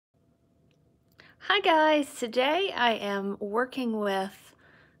Hi guys, today I am working with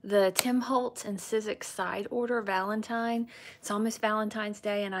the Tim Holtz and Sizzix side order Valentine. It's almost Valentine's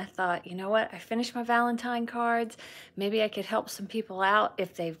Day and I thought, you know what, I finished my Valentine cards. Maybe I could help some people out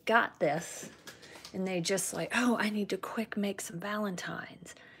if they've got this and they just like, oh, I need to quick make some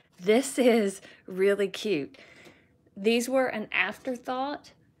Valentines. This is really cute. These were an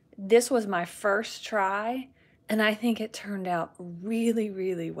afterthought. This was my first try and I think it turned out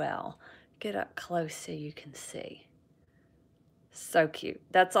really well. Get up close so you can see. So cute.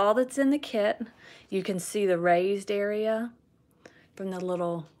 That's all that's in the kit. You can see the raised area from the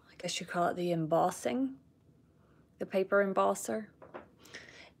little, I guess you call it the embossing, the paper embosser.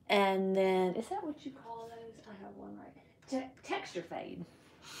 And then, is that what you call those? I have one right. Texture fade.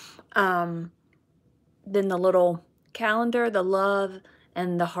 Then the little calendar, the love,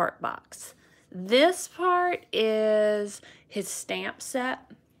 and the heart box. This part is his stamp set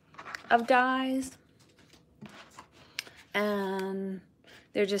of dies, and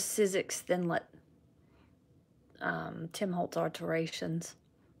they're just Sizzix Thinlet, Tim Holtz Alterations,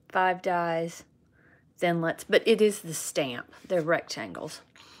 5 dies, Thinlets, but it is the stamp. They're rectangles,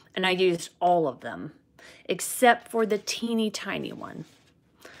 and I used all of them except for the teeny tiny one.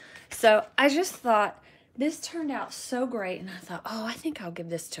 So I just thought this turned out so great, and I thought, oh, I think I'll give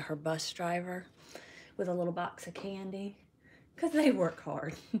this to her bus driver with a little box of candy, because they work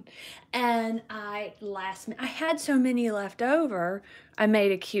hard. And I had so many left over, I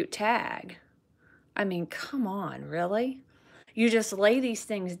made a cute tag. I mean, come on, really? You just lay these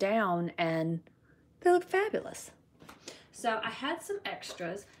things down and they look fabulous. So I had some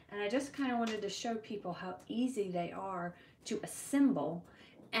extras, and I just kind of wanted to show people how easy they are to assemble.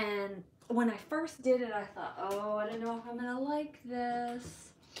 And when I first did it, I thought, oh, I don't know if I'm gonna like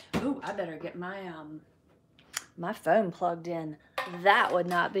this. Ooh, I better get my phone plugged in. That would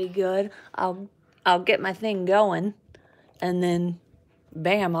not be good. I'll get my thing going and then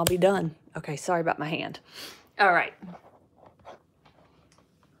bam, I'll be done. Okay, sorry about my hand. All right.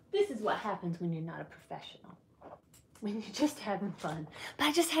 This is what happens when you're not a professional. When you're just having fun. But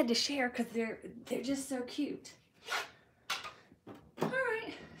I just had to share because they're just so cute. All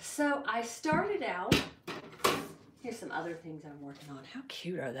right, so I started out. Here's some other things I'm working on. How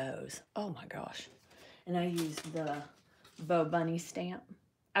cute are those? Oh my gosh. And I used the Bo Bunny stamp.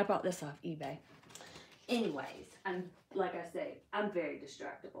 I bought this off eBay. Anyways, like I say, I'm very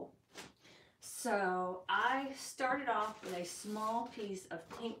distractible. So I started off with a small piece of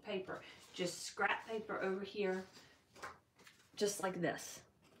pink paper, just scrap paper over here, just like this.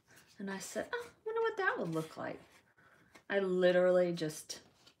 And I said, oh, I wonder what that would look like. I literally just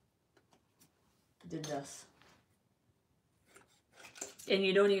did this. And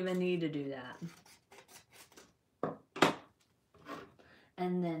you don't even need to do that.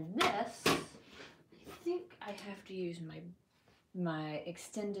 And then this, I think I have to use my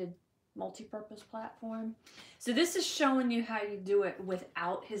extended multi-purpose platform. So this is showing you how you do it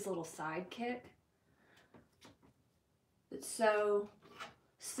without his little sidekick. It's so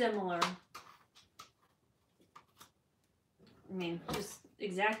similar. I mean, just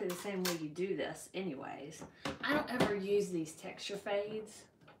exactly the same way you do this anyways. I don't ever use these texture fades,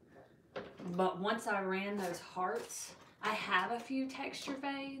 but once I ran those hearts, I have a few texture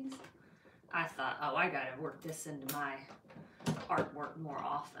fades. I thought, oh, I gotta work this into my artwork more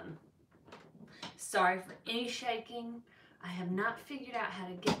often. Sorry for any shaking. I have not figured out how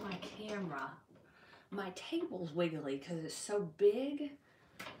to get my camera. My table's wiggly because it's so big.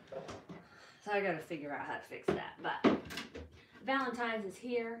 So I gotta figure out how to fix that. But Valentine's is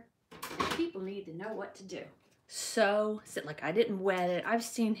here and people need to know what to do. So, like I didn't wet it. I've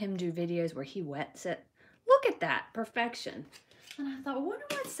seen him do videos where he wets it. Look at that, perfection. And I thought, I wonder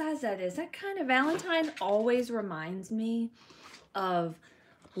what size that is. That kind of Valentine always reminds me of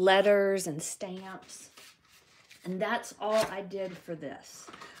letters and stamps. And that's all I did for this.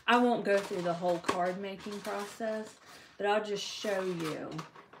 I won't go through the whole card making process, but I'll just show you.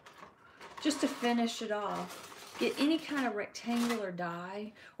 Just to finish it off, get any kind of rectangular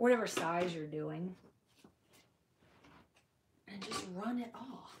die, or whatever size you're doing, and just run it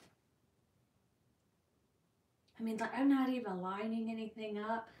off. I mean, like, I'm not even lining anything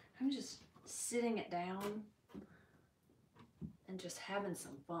up. I'm just sitting it down and just having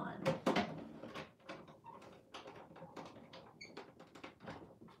some fun.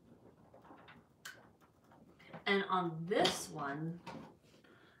 And on this one,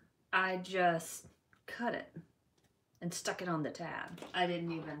 I just cut it and stuck it on the tab. I did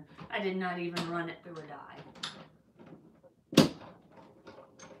not even run it through a die.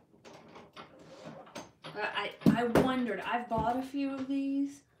 I wondered, I've bought a few of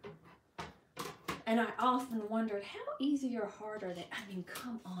these, And I often wondered, how easy or hard are they? I mean,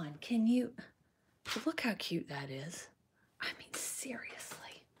 come on, can you, look how cute that is. I mean,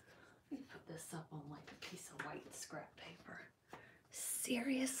 seriously. Let me put this up on like a piece of white scrap paper.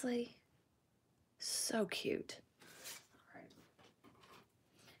 Seriously? So cute. All right.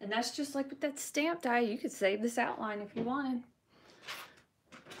 And that's just like with that stamp die. You could save this outline if you wanted.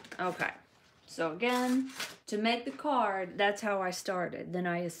 Okay. So again, to make the card, that's how I started. Then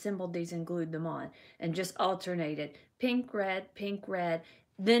I assembled these and glued them on and just alternated pink, red, pink, red.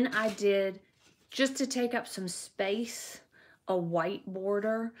 Then I did, just to take up some space, a white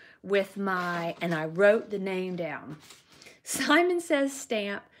border with my, and I wrote the name down. Simon Says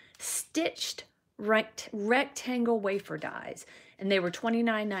Stamp Stitched Rectangle Wafer Dies. And they were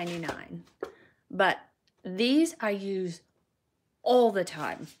 $29.99. But these I use all the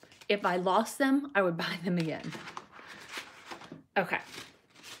time. If I lost them, I would buy them again. Okay,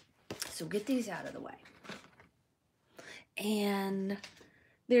 so get these out of the way. And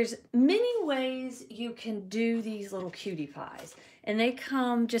there's many ways you can do these little cutie pies. And they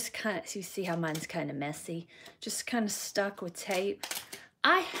come just kind of, so you see how mine's kind of messy, just kind of stuck with tape.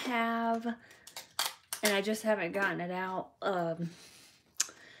 I have, and I just haven't gotten it out,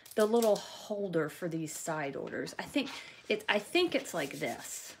 the little holder for these side orders. I think it's like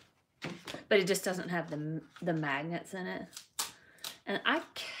this, but it just doesn't have the magnets in it. And I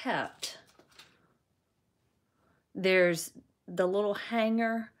kept, there's the little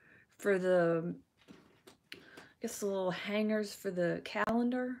hanger for the, I guess the little hangers for the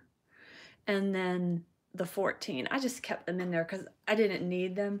calendar, and then the 14. I just kept them in there because I didn't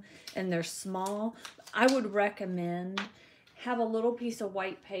need them and they're small. I would recommend have a little piece of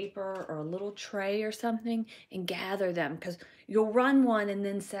white paper or a little tray or something and gather them, because you'll run one and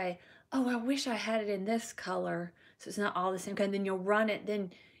then say, oh, I wish I had it in this color, so it's not all the same kind. Then you'll run it,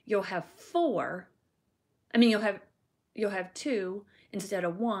 then you'll have 4. I mean, you'll have 2 instead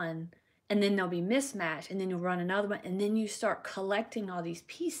of 1, and then they'll be mismatched, and then you'll run another one, and then you start collecting all these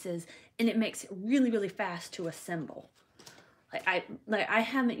pieces, and it makes it really, really fast to assemble. Like I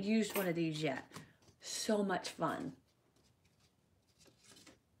haven't used one of these yet. So much fun.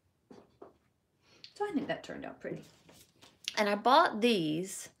 So I think that turned out pretty. And I bought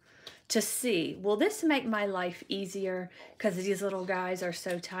these to see, will this make my life easier because these little guys are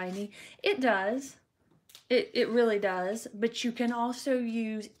so tiny? It does. It really does. But you can also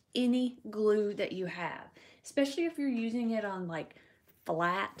use any glue that you have, especially if you're using it on like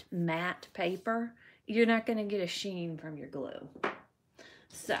flat matte paper. You're not going to get a sheen from your glue.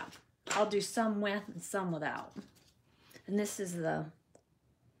 So I'll do some with and some without. And this is the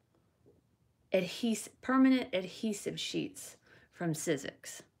permanent adhesive sheets from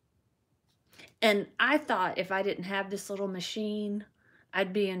Sizzix. And I thought if I didn't have this little machine,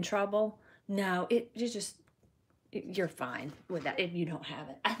 I'd be in trouble. No, you're fine with that if you don't have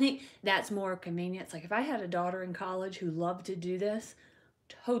it. I think that's more convenience. Like if I had a daughter in college who loved to do this,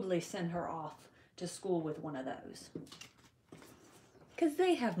 totally send her off to school with one of those. Because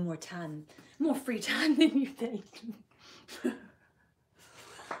they have more time, more free time than you think.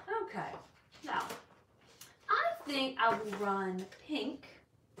 Okay. Now, I think I will run pink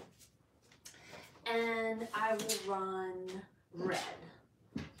and I will run red.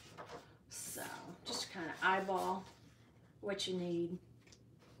 So, just kind of eyeball what you need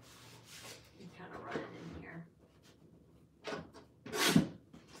and kind of run it in here.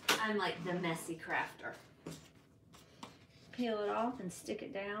 I'm like the messy crafter. Peel it off and stick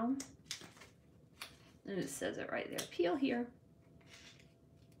it down. And it says it right there. Peel here.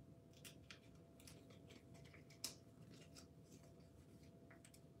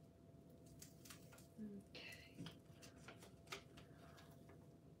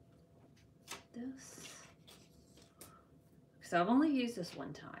 So I've only used this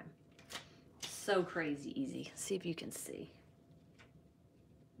one time. So crazy easy. See if you can see.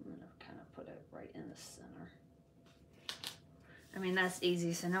 I'm gonna kind of put it right in the center. I mean, that's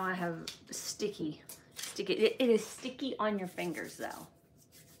easy. So now I have sticky. It is sticky on your fingers though.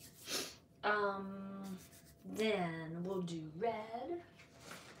 Then we'll do red.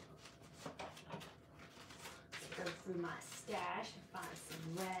 Let's go through my stash and find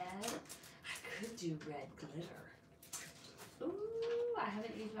some red. I could do red glitter. Ooh, I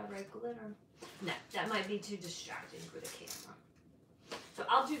haven't used my red glitter. No, that might be too distracting for the camera. So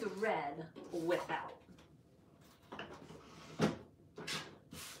I'll do the red without. And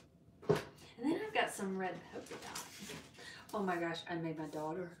then I've got some red polka dots. Oh my gosh, I made my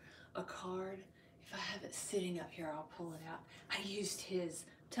daughter a card. If I have it sitting up here, I'll pull it out. I used his,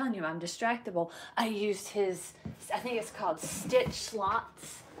 I'm telling you, I'm distractible. I used his, I think it's called Stitch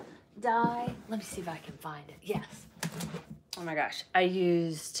Slots dye. Let me see if I can find it. Yes. Oh my gosh. I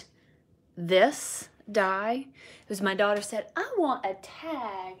used this dye because my daughter said, I want a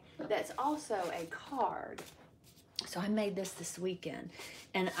tag that's also a card. So I made this weekend,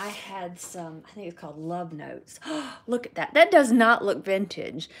 and I had some, I think it's called Love Notes. Look at that. That does not look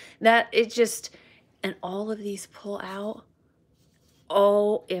vintage. That, it just, and all of these pull out.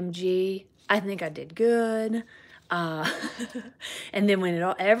 OMG, I think I did good. And then when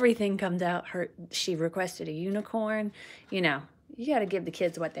everything comes out, she requested a unicorn. You know, you got to give the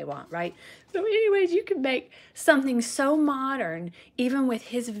kids what they want, right? So anyways, you can make something so modern, even with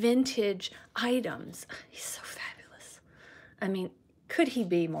his vintage items. He's so fabulous. I mean, could he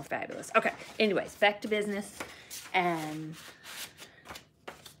be more fabulous? Okay, anyways, back to business and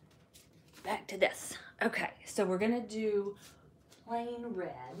back to this. Okay, so we're going to do plain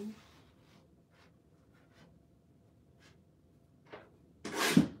red.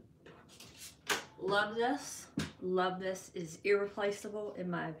 Love this. Love this. Is irreplaceable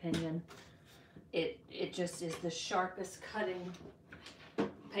in my opinion. It just is the sharpest cutting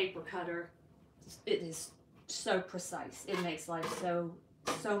paper cutter. It is so precise. It makes life so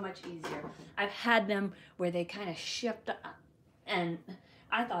much easier. I've had them where they kind of shift up, and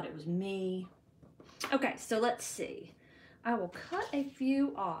I thought it was me. Okay, so let's see. I will cut a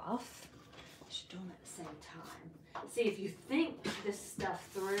few off. I should do them at the same time. See, if you think this stuff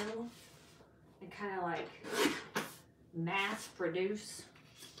through and kind of like mass produce,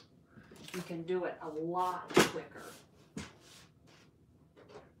 you can do it a lot quicker.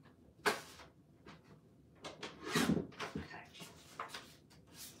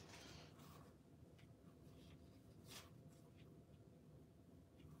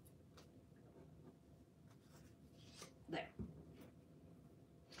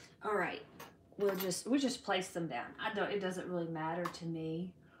 All right, we'll just place them down. It doesn't really matter to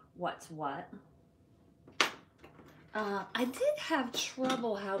me what's what. I did have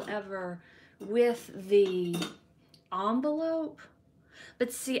trouble, however, with the envelope.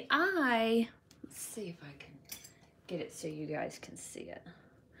 But see, let's see if I can get it so you guys can see it.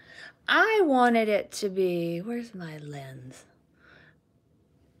 I wanted it to be, where's my lens?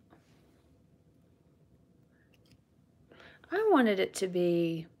 I wanted it to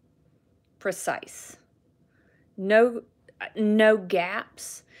be precise. No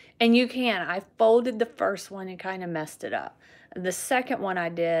gaps. And you can. I folded the first one and kind of messed it up. The second one I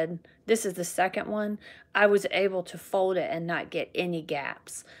did, this is the second one, I was able to fold it and not get any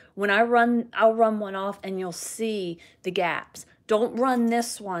gaps. When I'll run one off and you'll see the gaps. Don't run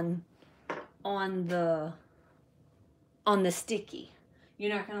this one on the sticky.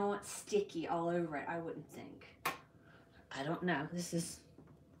 You're not going to want sticky all over it, I wouldn't think. I don't know.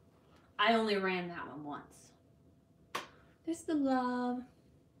 I only ran that one once. There's the love.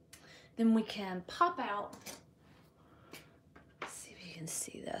 Then we can pop out. Let's see if you can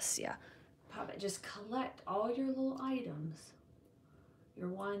see this. Yeah. Pop it. Just collect all your little items. Your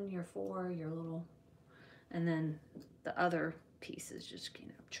 1, your 4, your little, and then the other pieces just,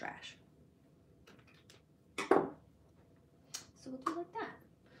 trash. So we'll do like that.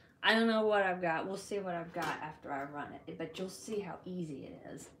 I don't know what I've got. We'll see what I've got after I run it, but you'll see how easy it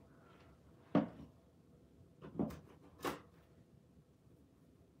is.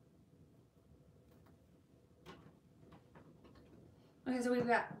 Okay, so we've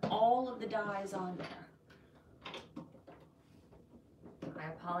got all of the dies on there. I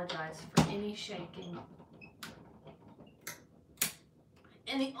apologize for any shaking.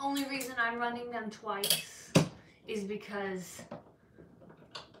 And the only reason I'm running them twice is because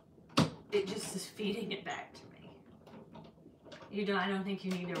it just is feeding it back to me. I don't think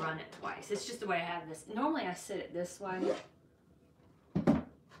you need to run it twice. It's just the way I have this. Normally I sit it this way.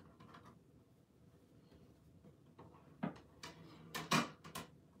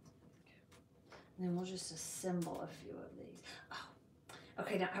 And then we'll just assemble a few of these. Oh,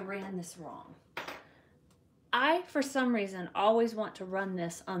 okay, now I ran this wrong. I, for some reason, always want to run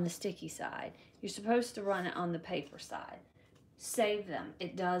this on the sticky side. You're supposed to run it on the paper side. Save them.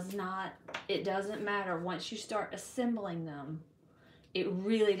 It doesn't matter. Once you start assembling them, it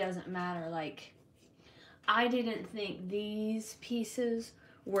really doesn't matter. Like, I didn't think these pieces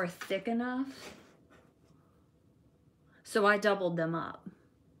were thick enough, so I doubled them up.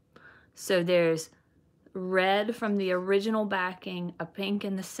 So there's red from the original backing, a pink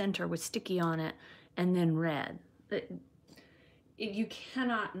in the center with sticky on it, and then red. You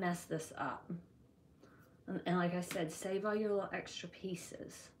cannot mess this up. And like I said, save all your little extra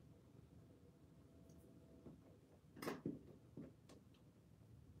pieces.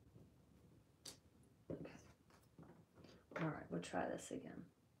 Okay. All right, we'll try this again.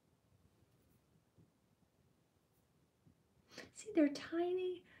 See, they're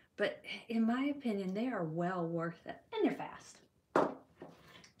tiny, but in my opinion, they are well worth it. And they're fast.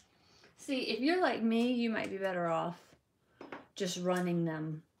 See, if you're like me, you might be better off just running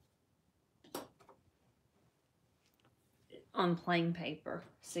them on plain paper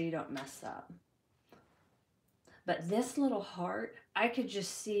so you don't mess up. But this little heart, I could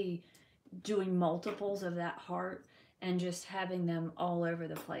just see doing multiples of that heart and just having them all over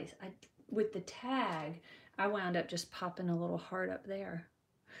the place. With the tag, I wound up just popping a little heart up there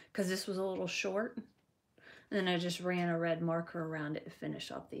because this was a little short. And then I just ran a red marker around it to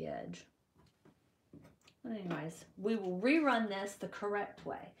finish off the edge. But anyways, we will rerun this the correct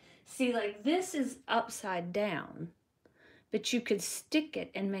way. See, like this is upside down, but you could stick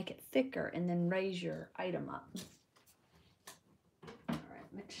it and make it thicker and then raise your item up. All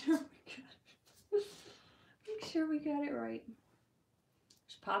right, make sure we got it right.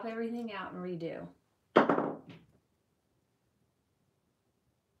 Just pop everything out and redo.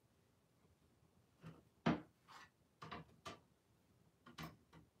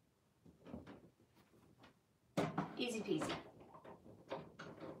 Easy peasy.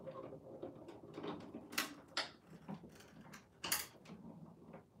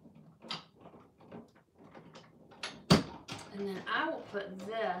 And then I will put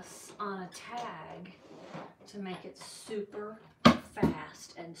this on a tag to make it super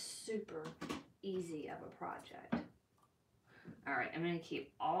fast and super easy of a project. All right, I'm going to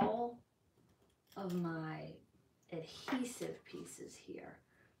keep all of my adhesive pieces here.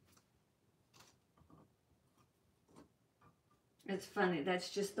 It's funny, that's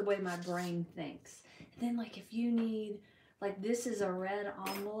just the way my brain thinks. And then like if you need, like this is a red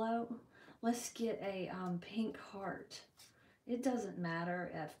envelope, let's get a pink heart. It doesn't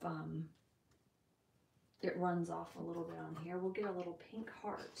matter if it runs off a little bit on here. We'll get a little pink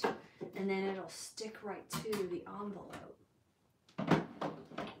heart and then it'll stick right to the envelope.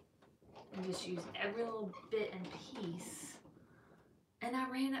 And just use every little bit and piece. And I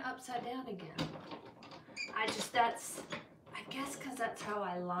ran it upside down again. I guess because that's how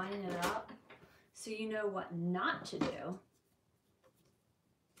I line it up, so you know what not to do.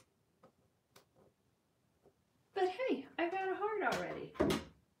 But hey, I got a heart already.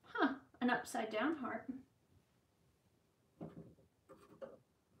 Huh, an upside down heart.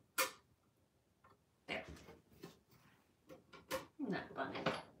 There. Isn't that funny?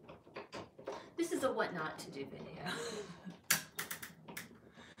 This is a what not to do video.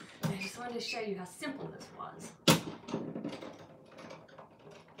 I just wanted to show you how simple this was.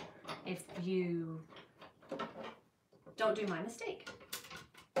 If you don't do my mistake.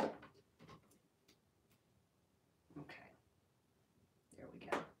 Okay, there we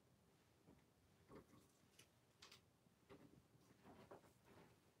go.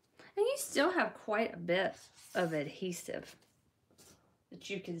 And you still have quite a bit of adhesive that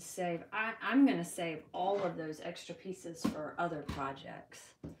you can save. I'm going to save all of those extra pieces for other projects.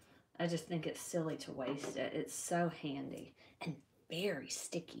 I just think it's silly to waste it. It's so handy and very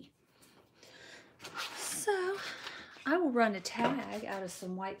sticky. So I will run a tag out of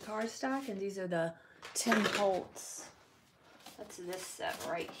some white cardstock, and these are the Tim Holtz. That's this set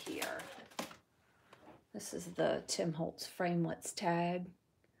right here. This is the Tim Holtz Framelits tag.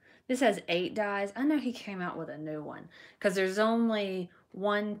 This has 8 dies. I know he came out with a new one because there's only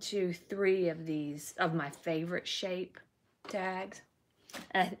 1, 2, 3 of these of my favorite shape tags.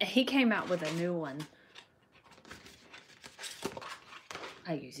 He came out with a new one.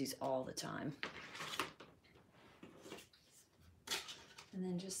 I use these all the time. And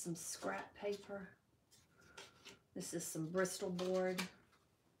then just some scrap paper. This is some Bristol board.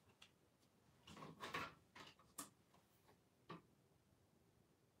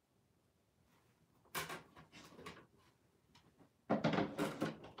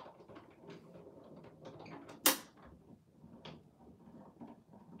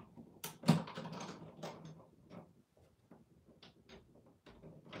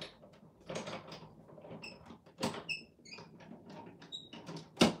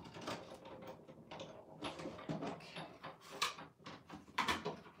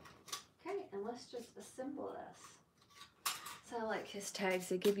 Let's just assemble this. So I like his tags.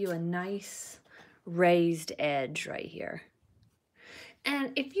 They give you a nice raised edge right here.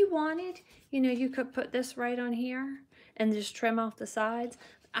 And if you wanted, you know, you could put this right on here and just trim off the sides.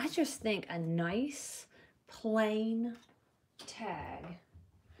 I just think a nice plain tag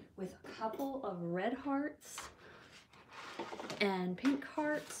with a couple of red hearts and pink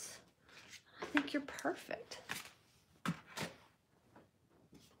hearts, I think you're perfect.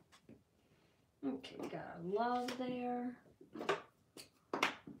 Okay, we got our love there.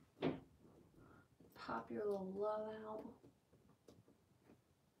 Pop your little love out.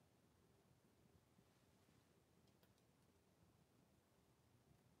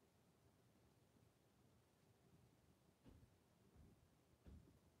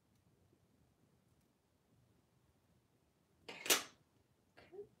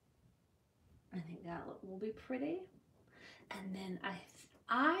 think that will be pretty. And then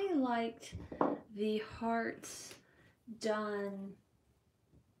I liked the hearts done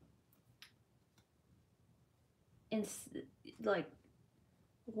in like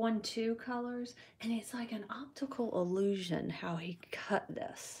 1-2 colors, and it's like an optical illusion how he cut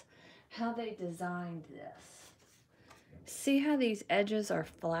this, how they designed this. See how these edges are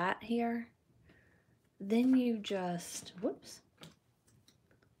flat here? Then you just, whoops,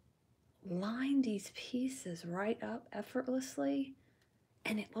 line these pieces right up effortlessly,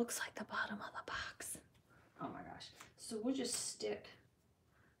 and it looks like the bottom of the box. Oh my gosh. So we'll just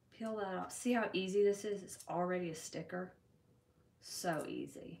peel that off. See how easy this is? It's already a sticker. So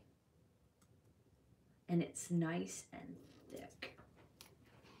easy. And it's nice and thick.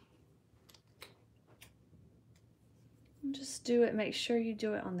 And just do it, make sure you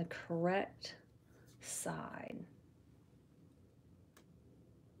do it on the correct side.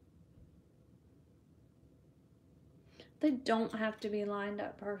 They don't have to be lined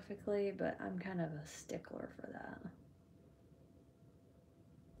up perfectly, but I'm kind of a stickler for that.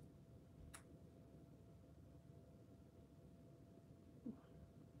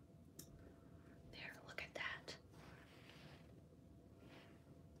 There, look at that.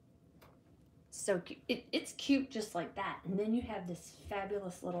 So cute. It's cute just like that. And then you have this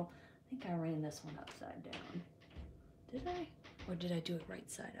fabulous little, I think I ran this one upside down. Did I? Or did I do it right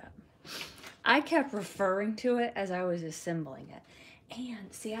side up? I kept referring to it as I was assembling it.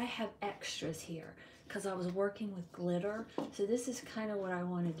 And see, I have extras here because I was working with glitter. So this is kind of what I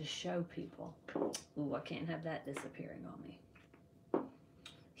wanted to show people. Ooh, I can't have that disappearing on me.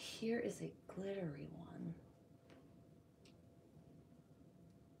 Here is a glittery one.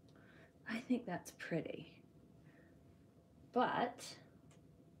 I think that's pretty. But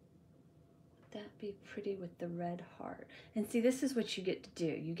would that be pretty with the red heart? And see, this is what you get to do.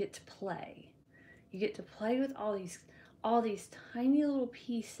 You get to play. You get to play with all these tiny little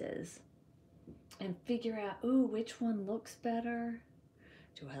pieces and figure out, ooh, which one looks better?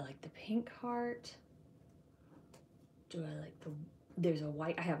 Do I like the pink heart? Do I like there's a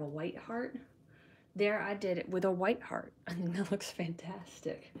white, I have a white heart. There, I did it with a white heart. I think that looks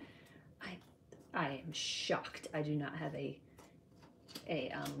fantastic. I am shocked I do not have a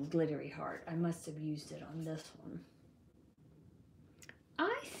glittery heart. I must have used it on this one.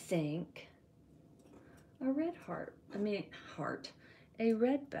 I think a red heart, a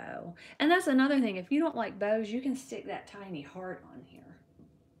red bow. And that's another thing, if you don't like bows, you can stick that tiny heart on here.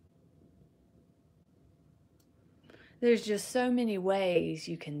 There's just so many ways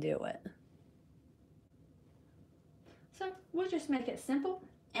you can do it. So we'll just make it simple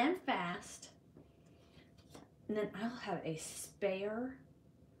and fast. And then I'll have a spare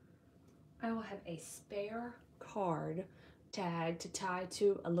card tag to tie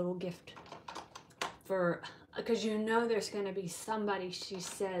to a little gift for, because you know there's going to be somebody, she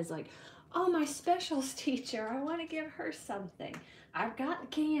says like, oh, my specials teacher, I want to give her something. I've got the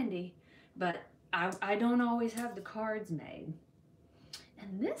candy, but I don't always have the cards made.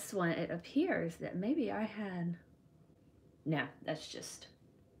 And this one, it appears that maybe I had, no, that's just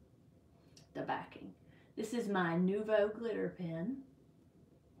the backing. This is my Nouveau glitter pen.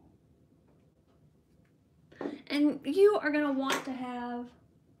 And you are going to want to have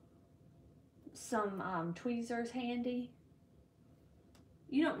some tweezers handy.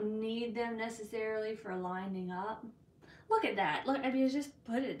 You don't need them necessarily for lining up. Look at that. Look, I mean, just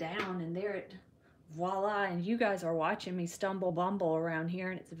put it down and there it, voila. And you guys are watching me stumble bumble around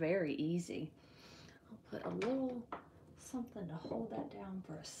here and it's very easy. I'll put a little something to hold that down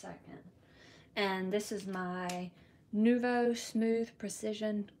for a second. And this is my Nouveau Smooth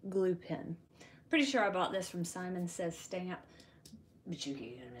Precision Glue Pen. Pretty sure I bought this from Simon Says Stamp, but you can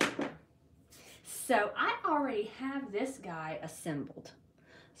get it anywhere. So I already have this guy assembled.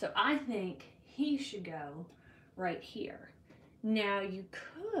 So I think he should go right here. Now you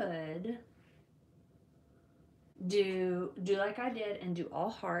could do like I did and do all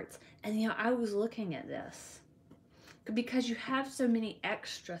hearts. And you know, I was looking at this because you have so many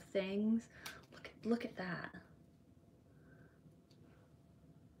extra things. Look at that.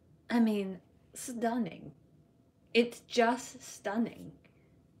 I mean, stunning. It's just stunning.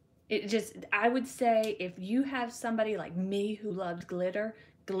 It just, I would say if you have somebody like me who loves glitter,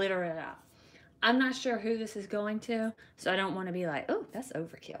 glitter it up. I'm not sure who this is going to, so I don't want to be like, oh, that's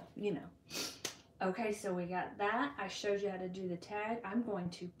overkill, you know. Okay, so we got that. I showed you how to do the tag. I'm going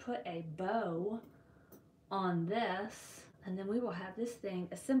to put a bow on this. And then we will have this thing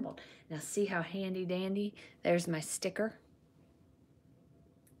assembled. Now see how handy dandy? There's my sticker.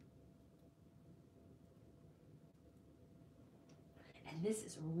 And And this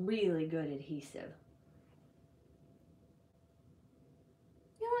is really good adhesive.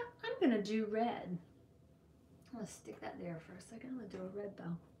 You know what? I'm going to do red. I'm going to stick that there for a second. I'm going to do a red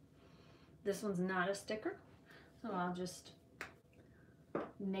bow. This one's not a sticker, so I'll just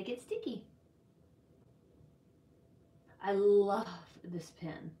make it sticky. I love this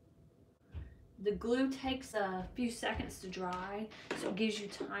pen. The glue takes a few seconds to dry, so it gives you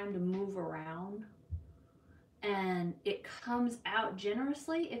time to move around. And it comes out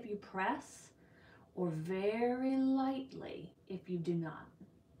generously if you press, or very lightly if you do not.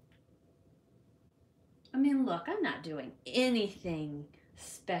 I mean, look, I'm not doing anything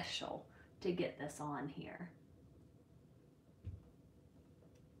special to get this on here.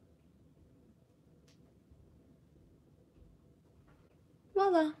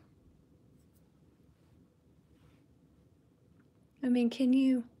 Voila. I mean, can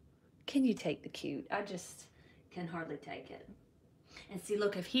you take the cute? I just can hardly take it. And see,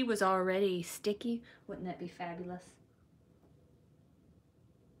 look, if he was already sticky, wouldn't that be fabulous?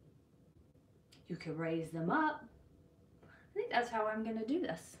 You could raise them up. I think that's how I'm going to do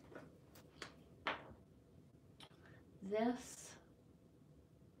this. This,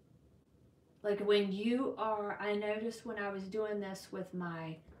 like when you are, I noticed when I was doing this with my,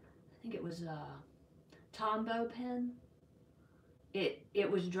 I think it was a Tombow pen,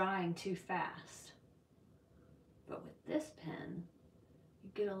 it was drying too fast. But with this pen, you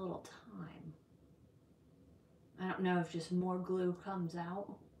get a little time. I don't know if just more glue comes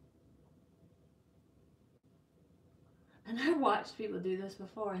out. And I watched people do this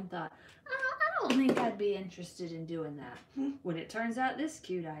before and thought, I don't think I'd be interested in doing that. When it turns out this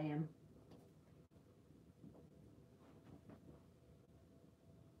cute, I am.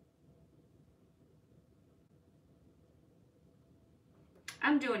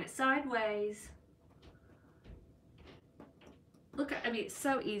 I'm doing it sideways. Look, I mean, it's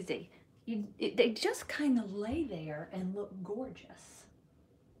so easy. They just kind of lay there and look gorgeous.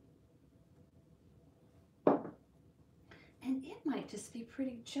 And it might just be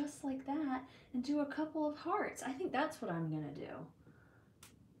pretty just like that and do a couple of hearts. I think that's what I'm going to do.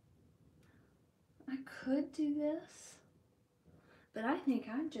 I could do this, but I think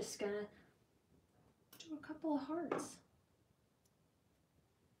I'm just going to do a couple of hearts.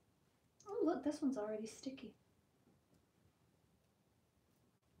 Oh, look, this one's already sticky.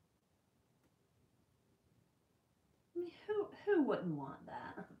 I mean, who wouldn't want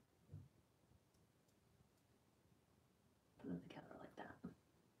that? Put them together like that.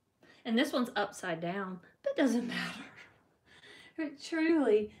 And this one's upside down, but it doesn't matter. It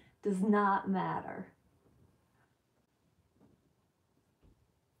truly does not matter.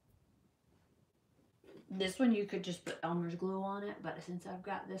 This one you could just put Elmer's glue on it, but since I've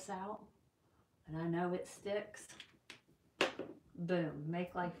got this out and I know it sticks, boom,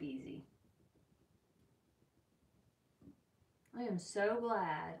 make life easy. I am so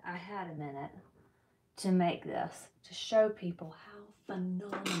glad I had a minute to make this, to show people how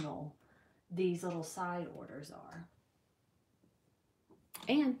phenomenal these little side orders are.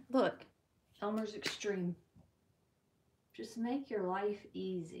 And look, Elmer's Extreme. Just make your life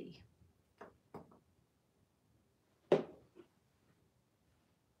easy.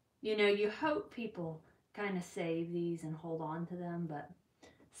 You know, you hope people kind of save these and hold on to them, but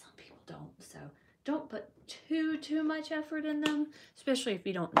some people don't. So don't put too much effort in them, especially if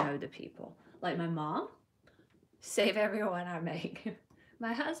you don't know the people. Like my mom, save every one I make.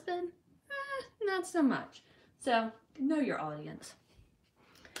 My husband, not so much. So know your audience.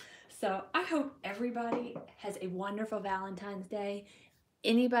 So I hope everybody has a wonderful Valentine's Day.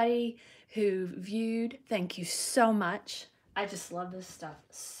 Anybody who viewed, thank you so much. I just love this stuff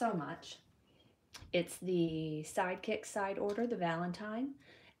so much. It's the Sidekick side order, the Valentine.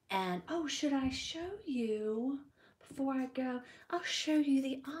 And oh, should I show you, before I go, I'll show you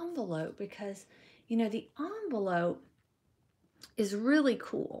the envelope because, you know, the envelope is really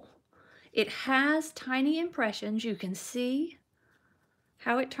cool. It has tiny impressions. You can see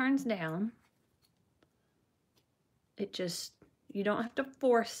how it turns down. It just, you don't have to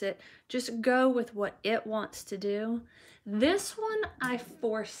force it. Just go with what it wants to do. This one, I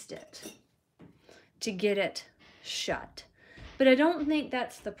forced it to get it shut. But I don't think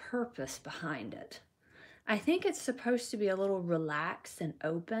that's the purpose behind it. I think it's supposed to be a little relaxed and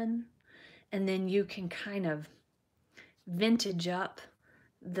open. And then you can kind of vintage up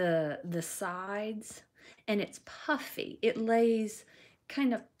the sides. And it's puffy. It lays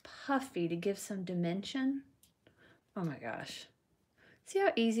kind of puffy to give some dimension. Oh my gosh. See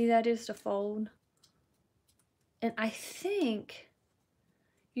how easy that is to fold? And I think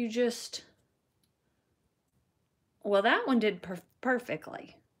you just, well, that one did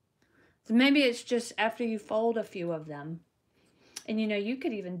perfectly. So maybe it's just after you fold a few of them. And you know, you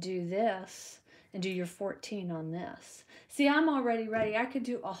could even do this and do your 14 on this. See, I'm already ready. I could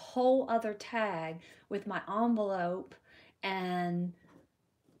do a whole other tag with my envelope and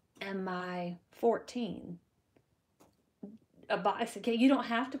my 14. A box, okay? You don't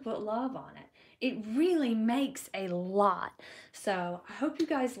have to put love on it. It really makes a lot. So I hope you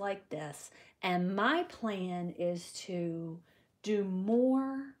guys like this. And my plan is to do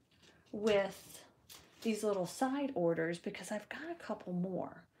more with these little side orders because I've got a couple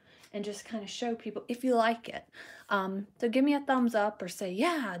more, and just kind of show people if you like it. So give me a thumbs up or say,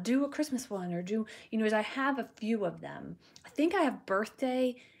 yeah, do a Christmas one, or do, you know, as I have a few of them. I think I have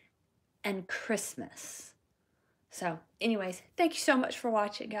birthday and Christmas. So anyways, thank you so much for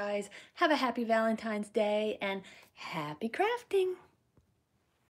watching, guys. Have a happy Valentine's Day and happy crafting.